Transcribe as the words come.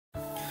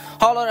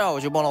Hello， 大家好，我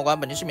是菠萝官。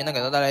本期视频呢，给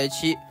大家带来一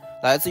期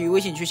来自于微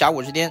信区峡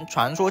谷之巅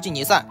传说晋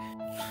级赛。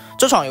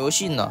这场游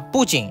戏呢，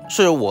不仅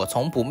是我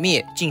从不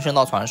灭晋升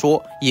到传说，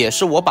也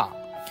是我把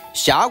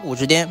峡谷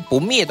之巅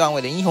不灭段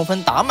位的英雄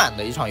分打满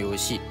的一场游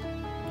戏。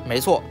没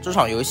错，这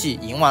场游戏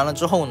赢完了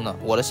之后呢，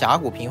我的峡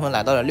谷评分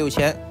来到了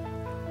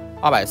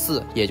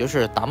6240，也就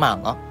是打满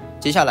了。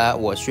接下来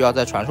我需要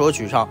在传说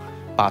局上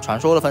把传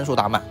说的分数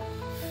打满。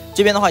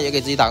这边的话也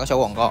给自己打个小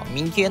广告，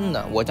明天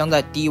呢，我将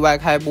在 DY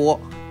开播。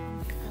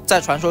在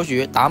传说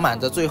局打满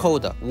这最后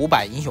的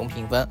500英雄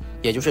评分，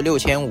也就是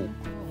6500。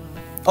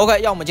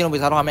OK， 要我们进入比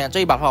赛的画面。这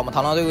一把的话，我们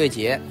螳螂对位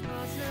杰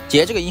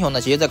这个英雄呢，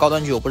其实在高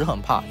端局我不是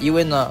很怕，因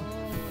为呢，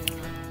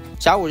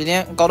峡谷之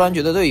巅高端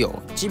局的队友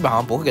基本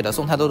上不会给他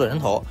送太多的人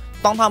头。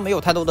当他没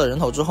有太多的人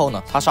头之后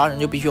呢，他杀人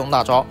就必须用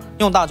大招，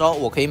用大招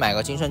我可以买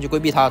个金身去规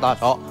避他的大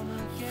招。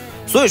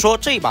所以说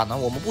这一把呢，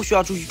我们不需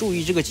要注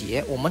意这个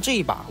杰，我们这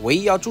一把唯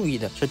一要注意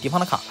的是敌方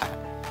的卡牌。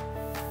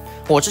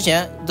我之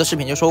前的视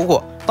频就说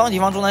过，当敌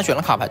方中单选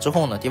了卡牌之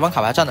后呢，敌方卡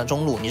牌站的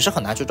中路，你是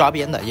很难去抓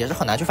边的，也是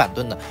很难去反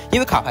蹲的，因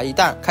为卡牌一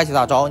旦开启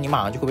大招，你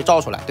马上就会被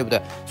照出来，对不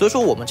对？所以说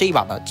我们这一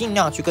把呢，尽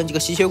量去跟这个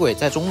吸血鬼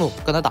在中路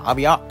跟他打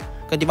 2v2，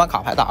 跟敌方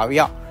卡牌打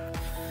 2v2。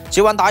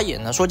结完打野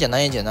呢，说简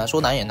单也简单，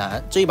说难也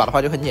难。这一把的话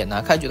就很简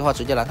单，开局的话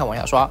直接来看往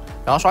下刷，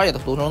然后刷野的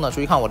途中呢，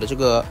注意看我的这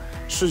个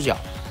视角，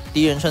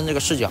第一人称这个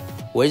视角。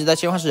我一直在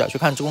切换视角去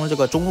看这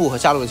个中路和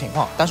下路的情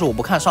况，但是我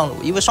不看上路，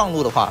因为上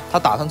路的话，他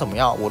打成怎么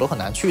样我都很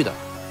难去的。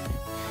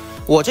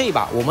我这一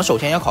把，我们首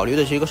先要考虑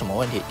的是一个什么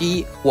问题？第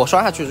一，我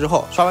刷下去之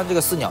后，刷完这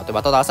个4鸟，对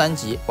吧？到达3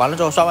级，完了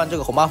之后刷完这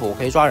个红 buff， 我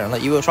可以抓人了，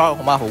因为刷完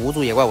红 buff， 无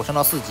族野怪我升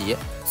到4级。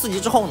4级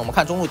之后呢，我们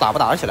看中路打不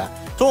打得起来。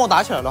中路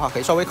打起来的话，可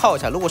以稍微靠一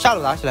下；如果下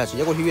路打起来，直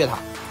接过去越塔。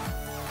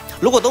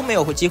如果都没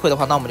有机会的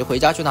话，那我们就回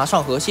家去拿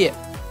上河蟹，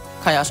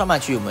看一下上半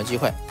区有没有机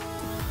会。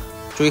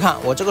注意看，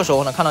我这个时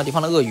候呢，看到敌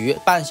方的鳄鱼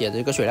半血的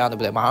这个血量，对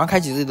不对？马上开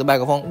启自己的麦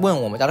克风，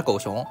问我们家的狗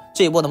熊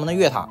这一波能不能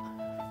越塔。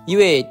因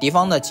为敌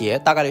方的杰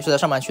大概率是在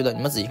上半区的，你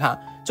们仔细看，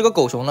这个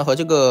狗熊呢和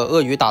这个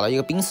鳄鱼打到一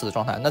个濒死的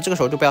状态，那这个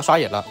时候就不要刷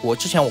野了。我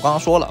刚刚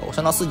说了，我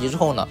升到4级之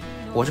后呢，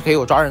我是可以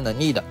有抓人能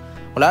力的。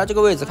我来到这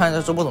个位置看一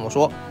下直播怎么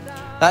说。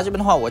来这边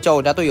的话，我叫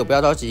我家队友不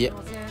要着急，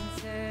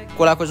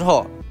过来之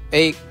后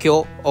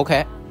AQ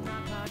OK，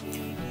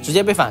 直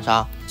接被反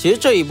杀。其实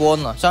这一波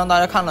呢，相信大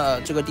家看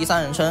了这个第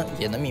3人称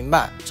也能明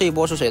白这一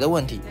波是谁的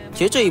问题。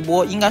其实这一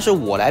波应该是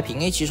我来平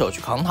A 起手去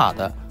扛塔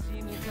的。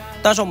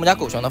但是我们家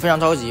狗熊呢非常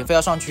着急，非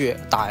要上去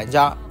打人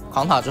家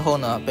扛塔之后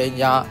呢，被人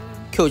家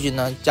Q 技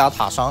呢加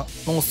塔伤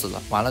弄死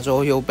了，完了之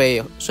后又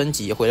被升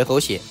级回了口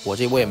血，我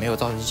这一波也没有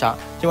造成击杀，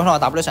基本上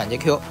打不了闪接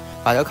Q，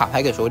 把这个卡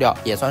牌给收掉，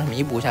也算是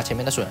弥补一下前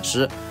面的损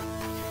失。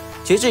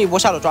其实这一波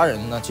下路抓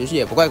人呢，其实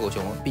也不怪狗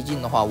熊，毕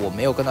竟的话我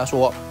没有跟他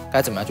说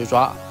该怎么样去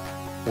抓，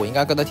我应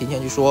该跟他提前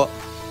去说，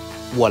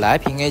我来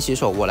平 A 起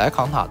手，我来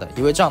扛塔的，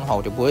因为这样的话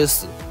我就不会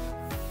死，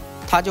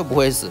他就不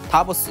会死，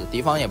他不死，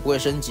敌方也不会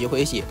升级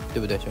回血，对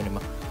不对，兄弟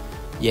们？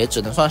也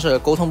只能算是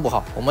沟通不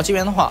好。我们这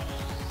边的话，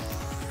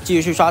继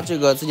续去刷这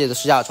个自己的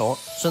石甲虫，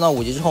升到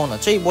5级之后呢，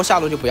这一波下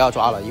路就不要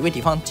抓了，因为敌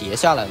方劫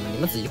下来了。你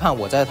们仔细看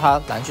我在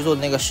他蓝区做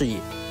的那个视野，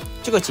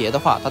这个劫的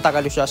话，他大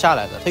概率是要下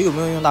来的，他有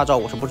没有用大招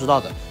我是不知道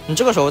的。你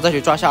这个时候再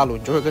去抓下路，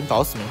你就是跟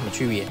找死没什么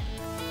区别。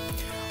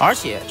而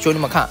且兄弟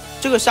们看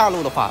这个下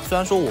路的话，虽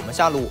然说我们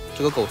下路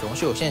这个狗熊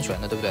是有线权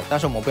的，对不对？但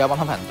是我们不要帮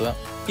他反蹲，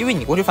因为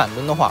你过去反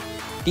蹲的话，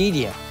第一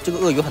点，这个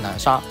鳄鱼很难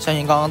杀，相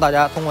信刚刚大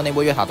家通过那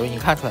波越塔都已经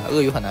看出来，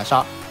鳄鱼很难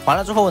杀。完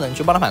了之后呢，你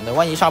去帮他反蹲，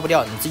万一杀不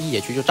掉，你自己野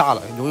区就炸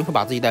了，容易会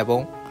把自己带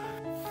崩。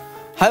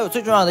还有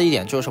最重要的一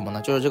点就是什么呢？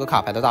就是这个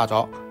卡牌的大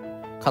招，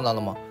看到了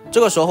吗？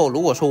这个时候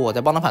如果说我在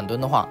帮他反蹲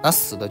的话，那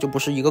死的就不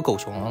是一个狗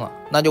熊了，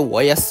那就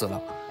我也死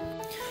了。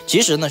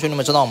其实呢，兄弟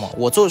们知道吗？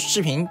我做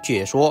视频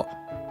解说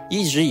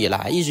一直以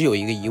来一直有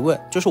一个疑问，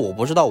就是我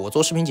不知道我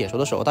做视频解说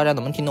的时候大家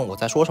能不能听懂我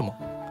在说什么。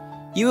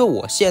因为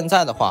我现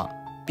在的话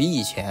比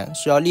以前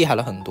是要厉害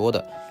了很多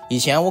的，以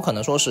前我可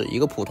能说是一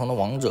个普通的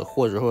王者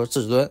或者说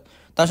至尊，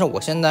但是我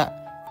现在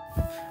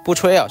不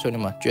吹啊，兄弟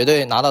们，绝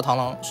对拿到螳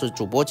螂是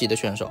主播级的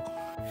选手。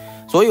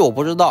所以我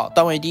不知道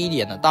段位低一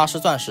点的大师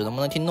钻石能不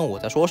能听懂我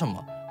在说什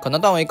么，可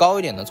能段位高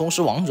一点的宗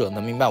师王者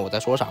能明白我在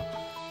说啥。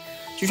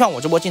就像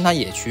我这波进他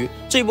野区，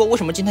这一波为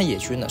什么进他野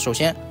区呢？首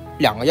先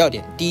2个要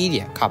点，第一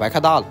点卡牌开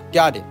大了，第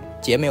二点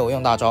杰没有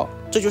用大招，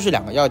这就是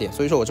2个要点。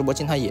所以说我这波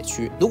进他野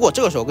区，如果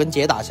这个时候跟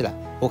杰打起来，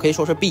我可以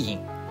说是必赢，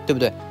对不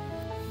对？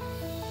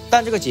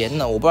但这个杰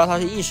呢，我不知道他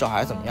是意识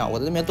还是怎么样，我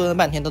在这边蹲了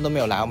半天都没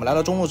有来。我们来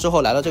到中路之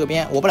后，来到这个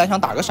边，我本来想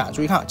打个闪，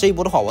注意看这一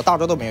波的话，我大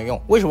招都没有用。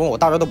为什么我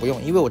大招都不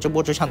用？因为我这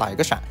波只想打一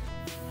个闪。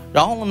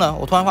然后呢，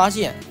我突然发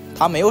现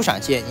他没有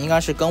闪现，应该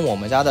是跟我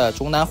们家的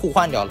中单互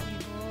换掉了。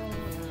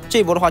这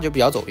一波的话就比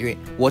较走运，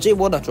我这一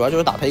波呢主要就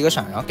是打他一个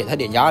闪，然后给他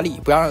点压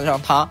力，不要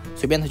让他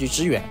随便的去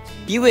支援，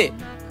因为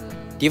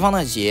敌方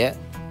的杰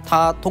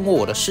他通过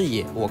我的视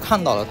野，我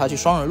看到了他去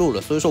双人路了，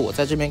所以说我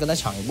在这边跟他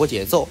抢一波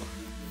节奏。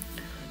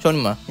兄弟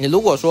们，你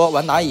如果说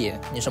玩打野，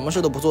你什么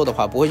事都不做的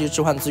话，不会去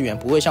置换资源，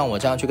不会像我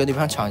这样去跟对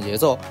方抢节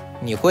奏，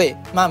你会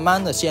慢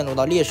慢的陷入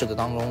到劣势的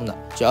当中的。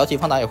只要敌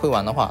方打野会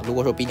玩的话，如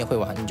果说比你会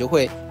玩，你就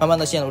会慢慢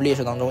的陷入劣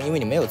势当中，因为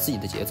你没有自己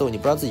的节奏，你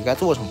不知道自己该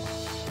做什么。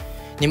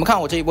你们看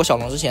我这一波小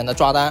龙之前的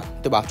抓单，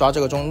对吧？抓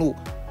这个中路，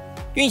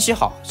运气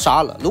好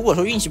杀了，如果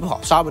说运气不好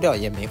杀不掉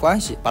也没关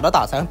系，把他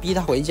打残逼他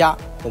回家。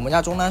我们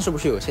家中单是不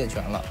是有线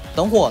权了？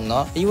等会儿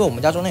呢，因为我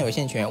们家中单有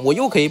线权，我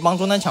又可以帮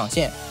中单抢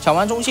线，抢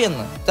完中线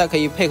呢，再可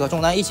以配合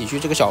中单一起去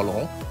这个小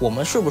龙，我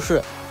们是不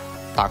是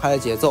打开了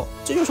节奏？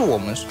这就是我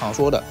们常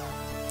说的，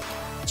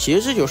其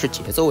实这就是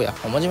节奏呀。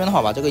我们这边的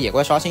话把这个野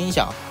怪刷新一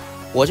下，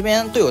我这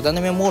边队友在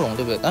那边摸龙，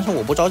对不对？但是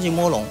我不着急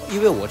摸龙，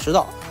因为我知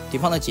道敌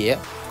方的杰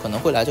可能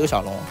会来这个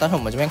小龙，但是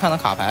我们这边看到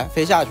卡牌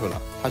飞下去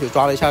了，他去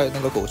抓了一下那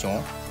个狗熊，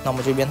那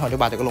么这边的话就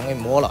把这个龙给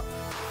摸了。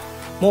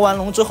摸完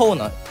龙之后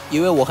呢，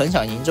因为我很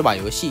想赢这把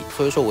游戏，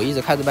所以说我一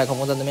直开着麦克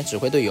风在那边指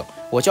挥队友，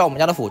我叫我们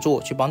家的辅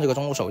助去帮这个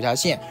中路守一下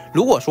线。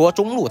如果说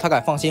中路他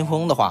敢放先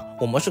锋的话，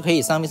我们是可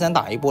以3v3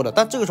打一波的。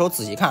但这个时候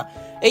仔细看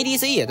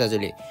 ，ADC 也在这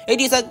里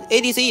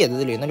 ，ADC 也在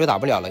这里，那就打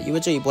不了了，因为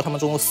这一波他们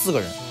中路4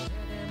个人，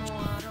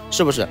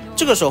是不是？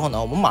这个时候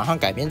呢，我们马上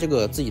改变这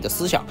个自己的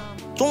思想，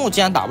中路既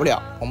然打不了，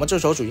我们这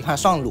时候仔细看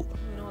上路，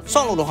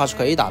上路的话是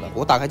可以打的。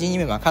我打开经济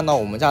密码，看到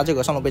我们家这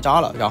个上路被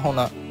扎了，然后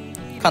呢，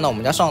看到我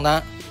们家上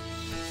单。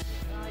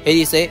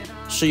ADC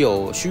是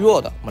有虚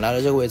弱的，我们来了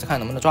这个位置看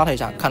能不能抓他一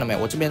下，看到没？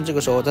我这边这个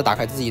时候在打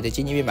开自己的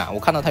经济密码，我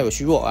看到他有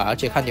虚弱，而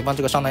且看敌方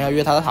这个上单要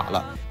约他的塔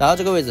了，来到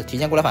这个位置提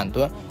前过来反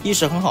蹲，意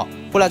识很好。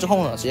过来之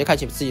后呢，直接开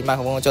启自己麦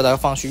克风叫他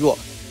放虚弱，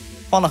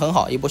放的很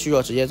好，一波虚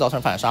弱直接造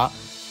成反杀。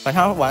反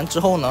杀完之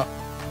后呢，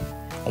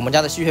我们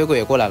家的吸血鬼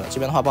也过来了，这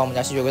边的话帮我们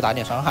家吸血鬼打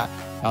点伤害，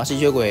然后吸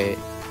血鬼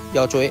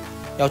要追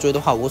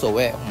的话无所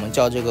谓，我们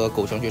叫这个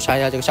狗熊去拆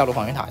一下这个下路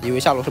防御塔，因为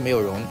下路是没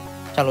有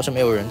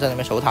人在那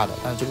边守塔的，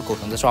但是这个狗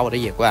熊在刷我的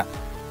野怪，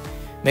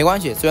没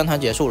关系，资源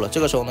团结束了，这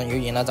个时候呢又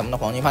迎来咱们的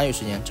黄金发育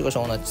时间，这个时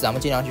候呢咱们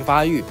尽量去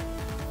发育，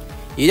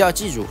一定要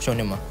记住兄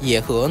弟们，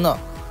野合呢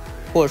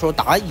或者说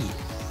打野，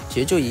其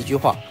实就一句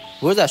话，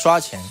不是在刷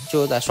钱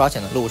就是在刷钱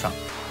的路上。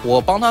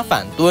我帮他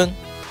反蹲，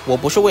我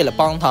不是为了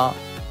帮他，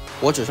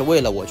我只是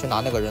为了我去拿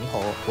那个人头，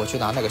我去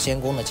拿那个先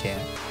攻的钱。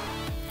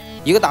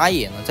一个打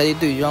野呢在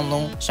对局当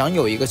中想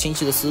有一个清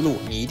晰的思路，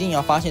你一定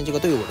要发现这个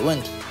队伍的问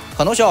题。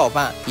很多小伙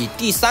伴以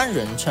第三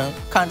人称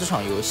看这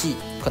场游戏，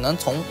可能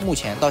从目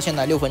前到现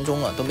在6分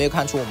钟了都没有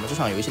看出我们这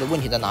场游戏的问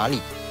题在哪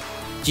里。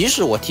即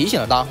使我提醒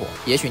了大伙，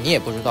也许你也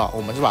不知道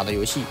我们这把的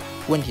游戏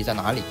问题在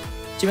哪里。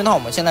这边的话，我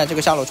们现在这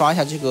个下路抓一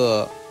下这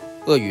个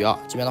鳄鱼啊，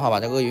这边的话把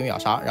这个鳄鱼秒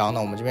杀，然后呢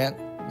我们这边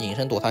隐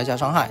身躲他一下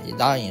伤害，也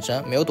拉上隐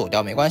身没有躲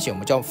掉没关系，我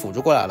们叫辅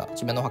助过来了。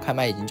这边的话开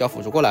麦已经叫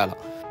辅助过来了。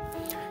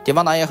敌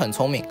方打野很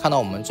聪明，看到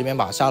我们这边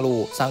把下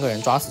路3个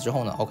人抓死之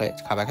后呢 ，OK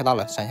卡牌开到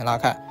了，闪现拉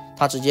开。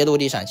他直接落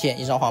地闪现，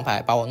一张黄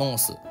牌把我弄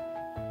死，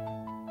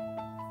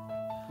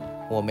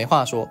我没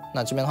话说。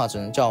那这边的话只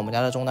能叫我们家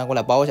的中单过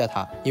来包一下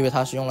他，因为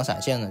他是用了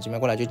闪现的，这边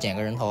过来就捡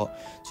个人头。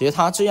其实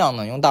他这样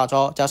呢，用大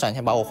招加闪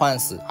现把我换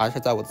死，而且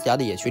在我自家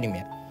的野区里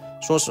面，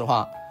说实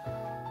话，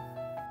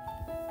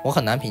我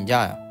很难评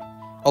价呀。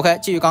OK，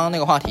 继续刚刚那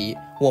个话题，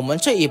我们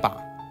这一把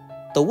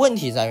的问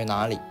题在于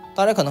哪里？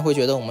大家可能会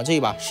觉得我们这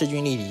一把势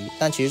均力敌，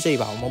但其实这一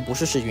把我们不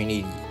是势均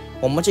力敌，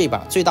我们这一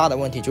把最大的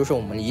问题就是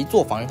我们一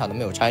座防御塔都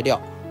没有拆掉。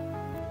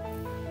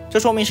这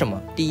说明什么？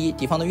第一，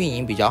敌方的运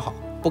营比较好，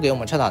不给我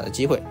们拆塔的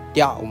机会；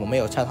第二，我们没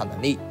有拆塔能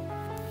力。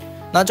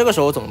那这个时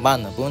候怎么办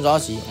呢？不用着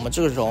急，我们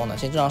这个时候呢，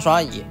先正常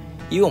刷野，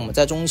因为我们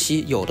在中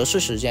期有的是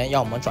时间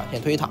让我们转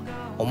线推塔。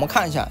我们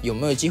看一下有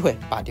没有机会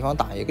把敌方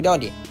打一个吊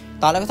点，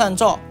打了个探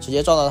照，直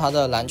接照到他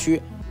的蓝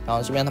区，然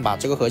后这边呢把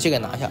这个河蟹给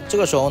拿下。这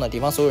个时候呢，敌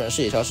方所有人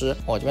视野消失，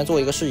我这边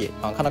做一个视野，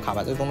然后看到卡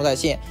牌这个动作在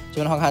线，这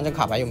边的话看这个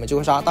卡牌有没有机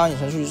会杀。当隐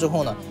身出去之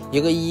后呢，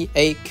一个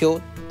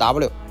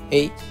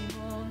EAQWA。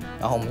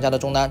然后我们家的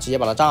中单直接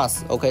把他炸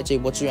死 ，OK， 这一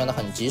波支援的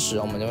很及时，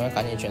我们这边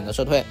赶紧选择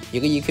撤退，一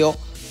个 EQ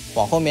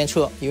往后面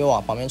撤，因为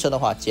往旁边撤的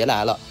话劫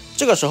来了。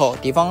这个时候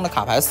敌方的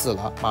卡牌死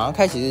了，马上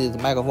开启自己的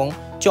麦克风，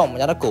叫我们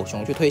家的狗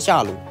熊去推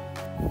下路。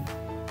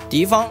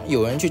敌方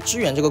有人去支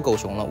援这个狗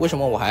熊了，为什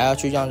么我还要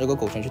去让这个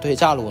狗熊去推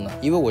下路呢？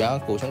因为我让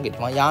狗熊给敌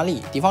方压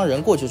力，敌方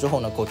人过去之后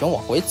呢，狗熊往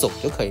回走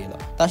就可以了，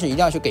但是一定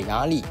要去给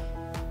压力。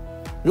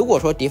如果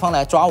说敌方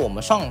来抓我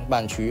们上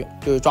半区，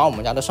就是抓我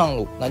们家的上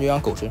路，那就让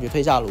狗熊去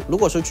推下路；如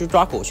果是去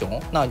抓狗熊，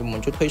那我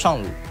们就推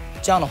上路。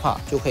这样的话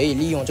就可以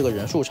利用这个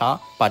人数差，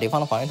把敌方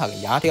的防御塔给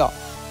压掉。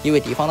因为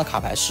敌方的卡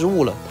牌失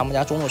误了，他们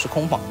家中路是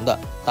空防的，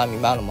大家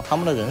明白了吗？他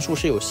们的人数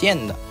是有限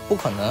的，不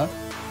可能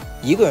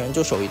一个人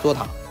就守一座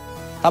塔，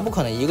他不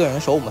可能一个人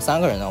守我们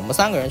3个人的，我们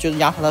3个人就是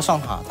压他的上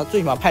塔，他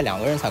最起码派2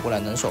个人才过来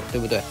能守，对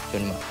不对，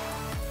兄弟们？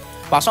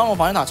把上路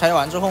防御塔拆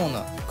完之后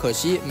呢，可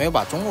惜没有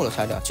把中路的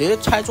拆掉。其实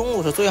拆中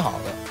路是最好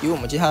的，因为我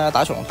们接下来要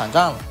打小龙团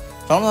战了。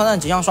小龙团战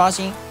即将刷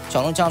新，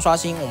小龙即将刷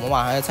新，我们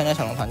马上要参加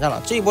小龙团战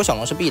了。这一波小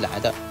龙是必来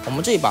的。我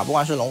们这一把不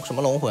管是什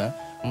么龙魂，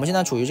我们现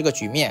在处于这个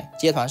局面，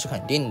接团是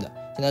肯定的。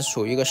现在是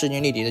处于一个势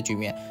均力敌的局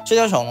面。这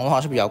条小龙的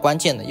话是比较关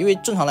键的，因为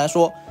正常来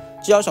说，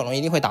这条小龙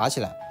一定会打起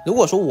来。如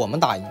果说我们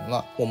打赢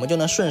了，我们就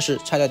能顺势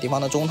拆掉敌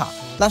方的中塔。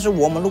但是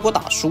我们如果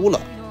打输了，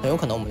很有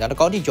可能我们家的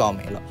高地就要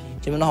没了。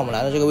这边的话，我们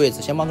来到这个位置，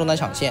先帮中单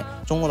抢线。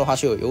中路的话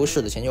是有优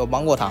势的，前期我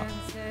帮过他。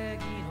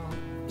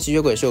吸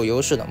血鬼是有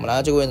优势的，我们来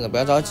到这个位置呢，不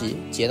要着急，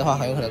劫的话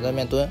很有可能在那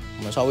边蹲，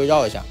我们稍微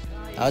绕一下。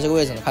来到这个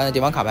位置呢，看到敌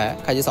方卡牌，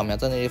开启扫描，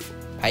在那里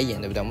排眼，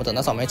对不对？我们等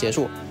它扫描结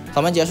束，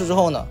扫描结束之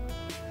后呢，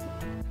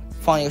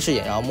放一个视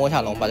野，然后摸一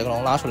下龙，把这个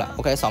龙拉出来。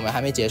OK， 扫描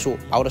还没结束，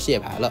把我的视野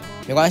排了，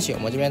没关系，我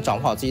们这边掌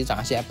握好自己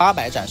斩线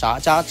，800斩杀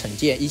加惩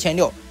戒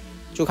1600，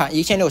就看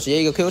1600直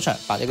接一个 Q 惩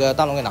把这个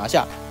大龙给拿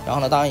下，然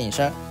后呢，当然隐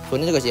身锁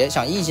定这个劫，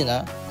想 E 技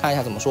能看一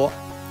下怎么说。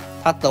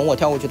他等我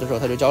跳过去的时候，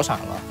他就交闪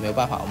了，没有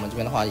办法，我们这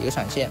边的话一个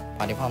闪现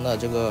把敌方的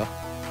这个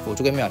辅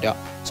助给秒掉。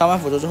杀完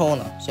辅助之后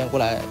呢，先过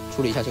来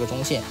处理一下这个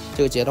中线。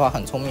这个劫的话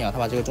很聪明啊，他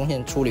把这个中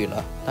线处理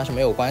了，但是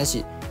没有关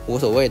系，无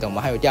所谓的。我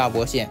们还有第2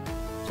波线，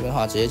这边的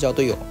话直接叫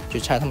队友去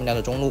拆他们家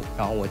的中路，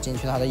然后我进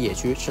去他的野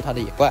区吃他的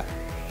野怪。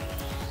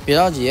别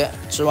着急，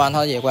吃完他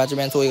的野怪，这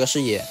边做一个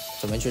视野，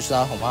准备去吃他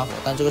的红 buff。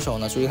但这个时候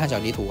呢，注意看小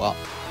地图啊，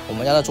我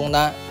们家的中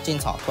单进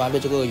草突然被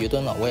这个鳄鱼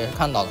蹲了，我也是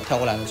看到了，跳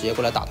过来呢，直接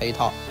过来打他一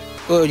套。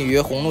鳄鱼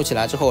红怒起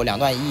来之后，2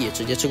段1E，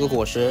直接吃个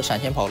果实，闪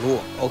现跑路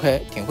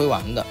 ，OK， 挺会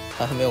玩的，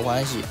但是没有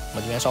关系，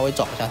我这边稍微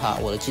找一下他，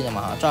我的技能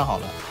马上站好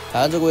了，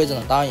来到这个位置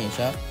呢，当然隐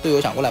身，队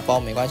友想过来包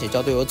没关系，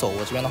叫队友走，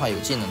我这边的话有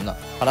技能的，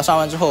把他杀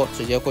完之后，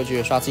直接过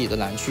去刷自己的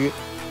蓝区，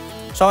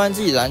刷完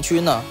自己的蓝区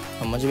呢，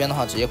我们这边的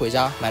话直接回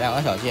家买2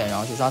个小剑，然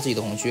后去刷自己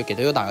的红区，给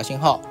队友打个信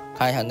号，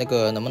看一下那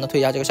个能不能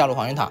推下这个下路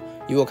防御塔，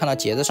因为我看到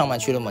杰在上半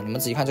区了嘛，你们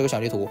仔细看这个小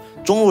地图，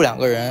中路2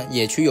个人，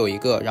野区有一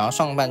个，然后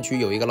上半区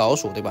有一个老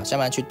鼠，对吧？下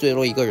半区坠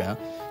落1个人，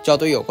叫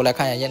队友过来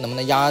看一下能不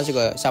能压这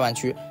个下半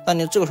区。但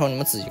这个时候你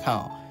们仔细看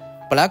啊，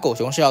本来狗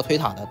熊是要推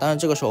塔的，但是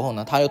这个时候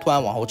呢，他又突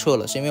然往后撤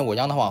了，是因为我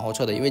让他往后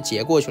撤的，因为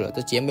杰过去了，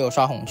这杰没有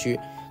刷红区，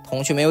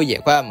红区没有野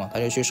怪嘛，他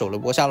就去守了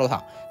波下路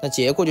塔。那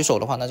杰过去守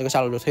的话，那这个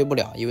下路就推不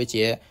了，因为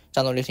杰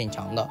战斗力挺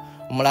强的。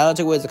我们来到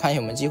这个位置，看一下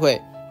有没有机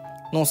会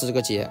弄死这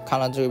个杰。看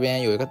了这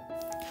边有一个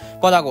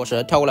爆炸果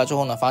实，跳过来之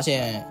后呢，发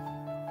现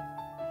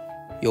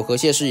有河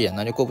蟹视野，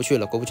那就过不去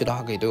了。过不去的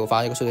话，给队友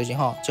发一个撤退信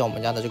号，叫我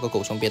们家的这个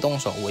狗熊别动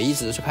手。我一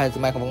直是开着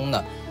麦克风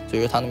的，所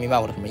以说他能明白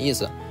我的什么意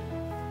思。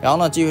然后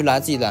呢，继续来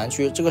自己的蓝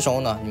区。这个时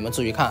候呢，你们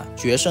注意看，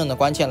决胜的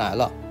关键来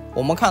了。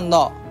我们看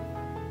到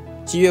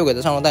激越鬼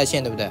在上路带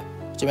线，对不对？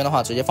这边的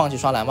话直接放弃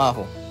刷蓝 buff，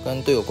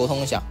 跟队友沟通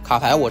一下。卡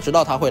牌我知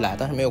道他会来，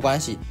但是没有关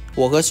系，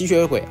我和吸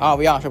血鬼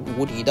2v2是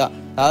无敌的。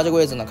来到这个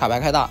位置呢，卡牌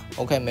开大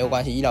 ，OK 没有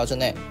关系，意料之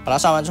内。把他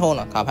杀完之后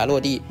呢，卡牌落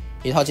地，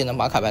一套技能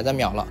把卡牌再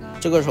秒了。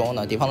这个时候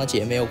呢，敌方的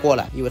杰没有过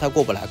来，因为他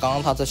过不来，刚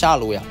刚他在下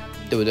路呀，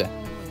对不对？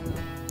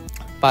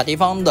把敌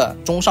方的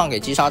中上给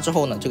击杀之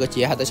后呢，这个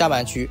杰还在下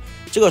半区。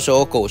这个时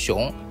候狗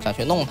熊想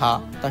去弄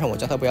他，但是我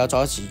叫他不要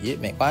着急，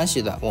没关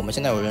系的，我们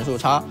现在有人数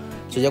差，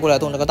直接过来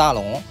动这个大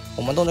龙。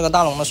我们动这个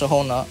大龙的时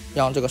候呢，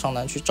让这个上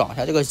单去找一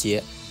下这个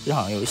杰，这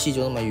场游戏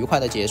就这么愉快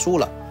的结束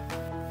了。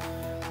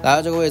来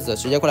到这个位置，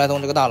直接过来动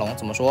这个大龙，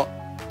怎么说？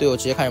队友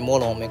直接开始摸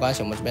龙，没关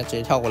系，我们这边直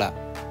接跳过来。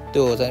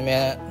队友在那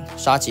边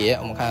杀杰，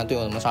我们看看队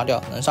友能不能杀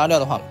掉，能杀掉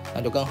的话那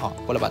就更好，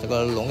过来把这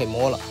个龙给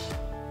摸了。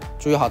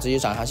注意好自己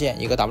斩杀线，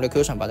一个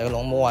WQ 闪把这个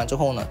龙摸完之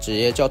后呢，直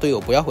接叫队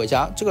友不要回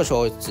家。这个时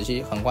候仔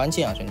细很关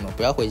键啊，兄弟们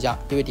不要回家，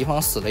因为敌方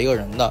死了一个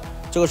人的。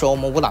这个时候我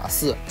们5打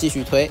4，继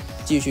续推，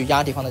继续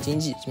压敌方的经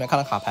济。这边看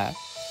了卡牌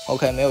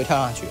 ，OK 没有跳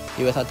上去，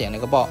因为他点了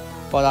一个爆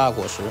炸的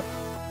果实。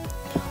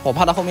我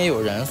怕他后面有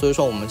人，所以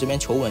说我们这边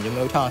求稳就没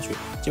有跳上去。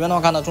这边的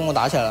话看到中路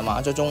打起来了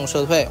嘛，这中路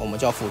撤退，我们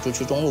就要辅助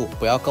去中路，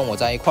不要跟我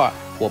在一块儿，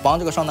我帮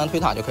这个上单推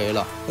塔就可以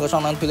了。这个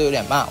上单推的有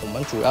点慢，我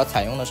们主要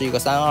采用的是一个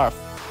3-2。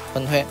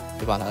分推，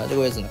对吧？来到这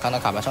个位置呢，看到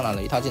卡牌上来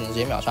了，一套技能直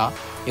接秒杀，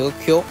一个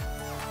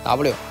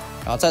Q，W，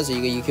 然后再次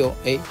一个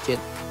EQ，A 接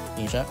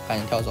隐身，赶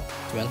紧跳走。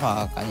这边的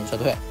话赶紧撤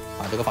退，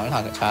把这个防御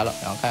塔给拆了，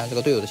然后看一下这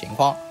个队友的情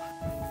况。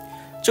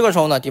这个时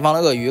候呢，敌方的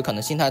鳄鱼可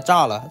能心态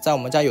炸了，在我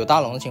们家有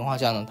大龙的情况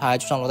下呢，他还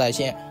去上路带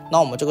线。那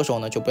我们这个时候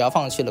呢，就不要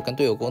放弃了，跟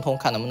队友沟通，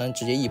看能不能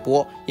直接一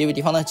波。因为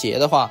敌方的杰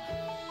的话，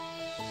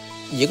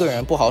一个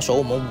人不好守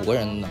我们5个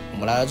人的。我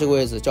们来到这个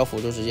位置，叫辅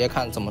助直接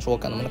看怎么说，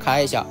看能不能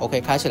开一下。OK，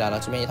 开起来了，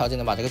这边一套技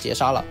能把这个杰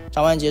杀了。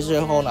杀完杰之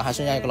后呢，还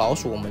剩下一个老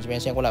鼠，我们这边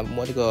先过来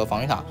摸这个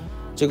防御塔。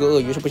这个鳄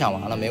鱼是不想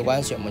玩了，没有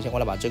关系，我们先过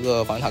来把这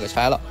个防御塔给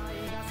拆了。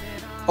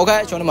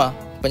OK， 兄弟们，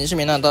本期视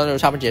频呢到这就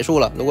差不多结束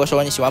了。如果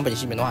说你喜欢本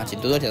期视频的话，请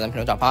多多点赞、评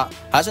论、转发。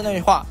还是那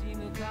句话，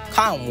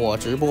看我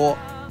直播，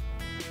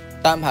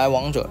单排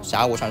王者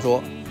峡谷传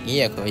说，你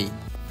也可以。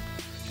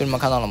兄弟们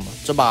看到了吗？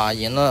这把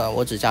赢了，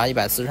我只加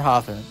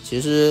142分。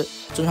其实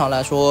正常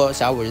来说，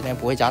峡谷这边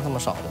不会加这么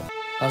少的，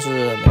但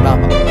是没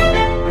办法，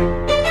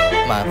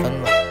满分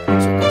了，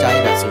只能加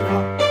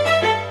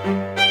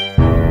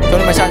142。兄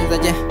弟们，下期再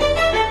见。